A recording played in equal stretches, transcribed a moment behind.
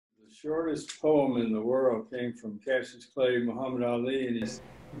shortest poem in the world came from Cassius Clay, Muhammad Ali, and the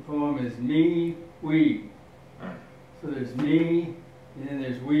poem is me, we. So there's me, and then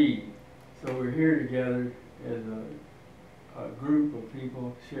there's we. So we're here together as a group of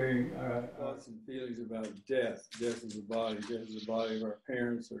people sharing our thoughts and feelings about death. Death is the body. Death is the body of our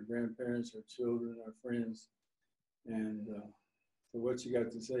parents, our grandparents, our children, our friends. And so what you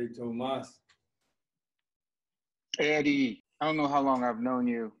got to say, Tomas? Eddie, I don't know how long I've known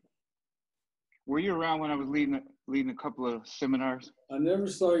you. Were you around when I was leading a couple of seminars? I never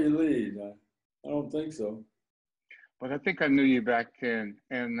saw you lead. I don't think so. But I think I knew you back then.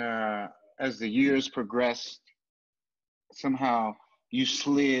 And as the years progressed, somehow you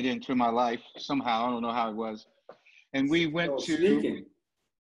slid into my life. Somehow, I don't know how it was. And we went to sneaking.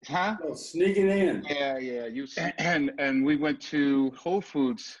 Huh? Oh, sneaking in. Yeah. You and we went to Whole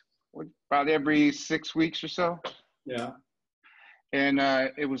Foods about every 6 weeks or so. Yeah. And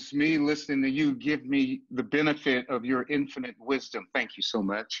it was me listening to you give me the benefit of your infinite wisdom. Thank you so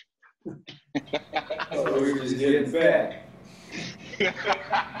much. Oh, we was getting fat.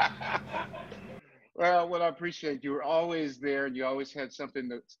 Well, what I appreciate, you were always there, and you always had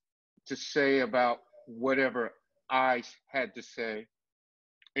something to say about whatever I had to say.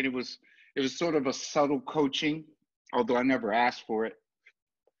 And it was sort of a subtle coaching, although I never asked for it,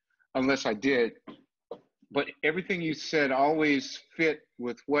 unless I did. But everything you said always fit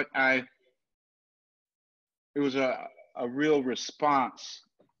with what it was a real response,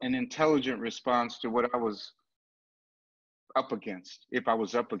 an intelligent response to what I was up against, if I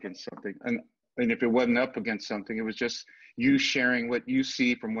was up against something. And if it wasn't up against something, it was just you sharing what you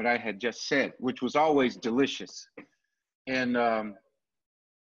see from what I had just said, which was always delicious. And I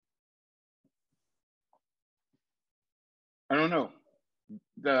don't know,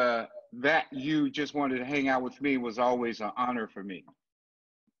 that you just wanted to hang out with me was always an honor for me.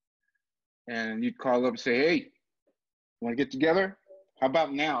 And you'd call up and say, hey, want to get together? How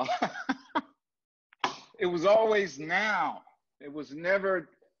about now? It was always now. It was never,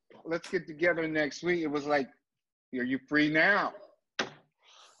 let's get together next week. It was like, are you free now?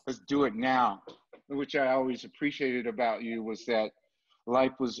 Let's do it now. Which I always appreciated about you was that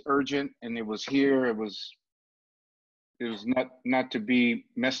life was urgent and it was here. It was not to be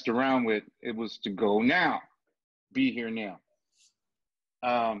messed around with. It was to go now, be here now.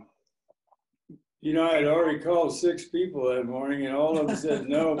 You know, I had already called 6 people that morning and all of them said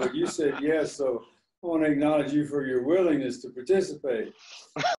no, but you said yes. So I want to acknowledge you for your willingness to participate.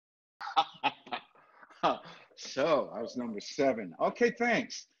 So I was number 7. Okay,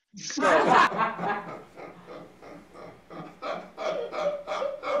 thanks. So,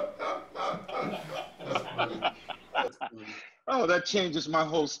 oh, that changes my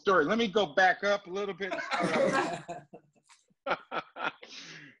whole story. Let me go back up a little bit.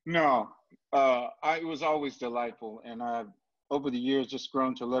 No, it was always delightful. And I've, over the years, just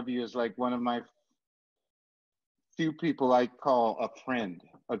grown to love you as like one of my few people I call a friend,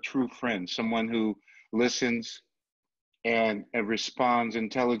 a true friend, someone who listens and responds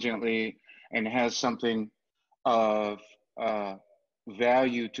intelligently and has something of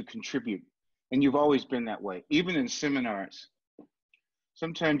value to contribute. And you've always been that way, even in seminars.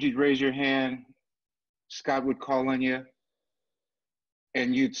 Sometimes you'd raise your hand, Scott would call on you,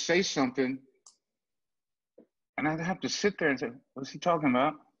 and you'd say something, and I'd have to sit there and say, what's he talking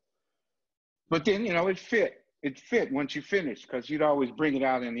about? But then, you know, it fit once you finished, because you'd always bring it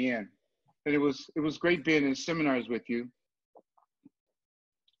out in the end. And it was great being in seminars with you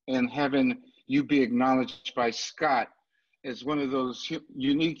and having you be acknowledged by Scott as one of those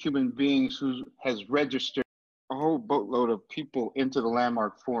unique human beings who has registered a whole boatload of people into the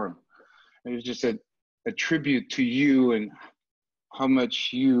Landmark Forum. It was just a tribute to you and how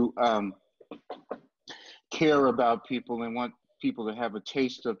much you care about people and want people to have a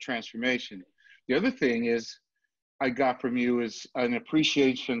taste of transformation. The other thing is I got from you is an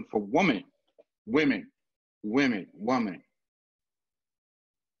appreciation for women.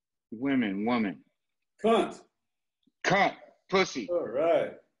 Cunt, pussy. All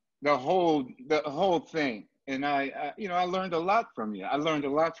right. The whole thing. And I learned a lot from you. I learned a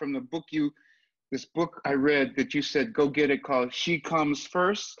lot from this book I read that you said, go get it, called She Comes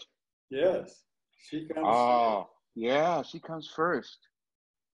First. Yes, She Comes First. Yeah, She Comes First.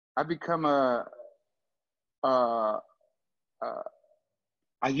 I become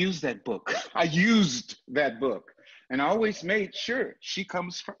I used that book. And I always made sure she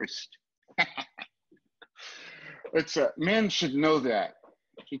comes first. Men should know that.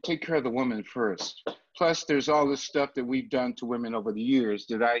 You take care of the woman first. Plus, there's all this stuff that we've done to women over the years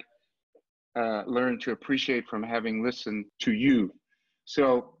that I learned to appreciate from having listened to you.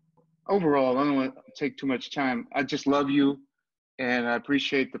 So overall, I don't want to take too much time. I just love you, and I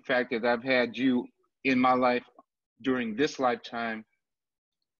appreciate the fact that I've had you in my life during this lifetime.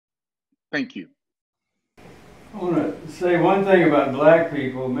 Thank you. I want to say one thing about black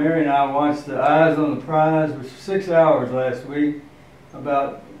people. Mary and I watched the Eyes on the Prize, which was 6 hours last week,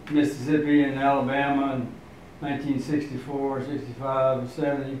 about Mississippi and Alabama in 1964, 65, and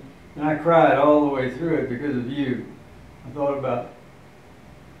 70. And I cried all the way through it because of you. I thought about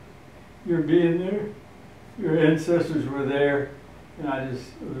your being there, your ancestors were there, and it was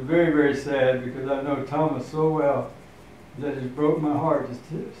very, very sad because I know Thomas so well. That just broke my heart just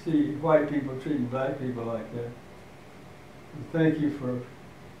to see white people treating black people like that. And thank you for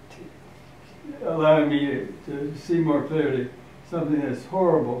allowing me to see more clearly something that's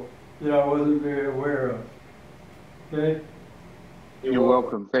horrible that I wasn't very aware of. Okay? You're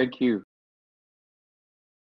welcome. Thank you.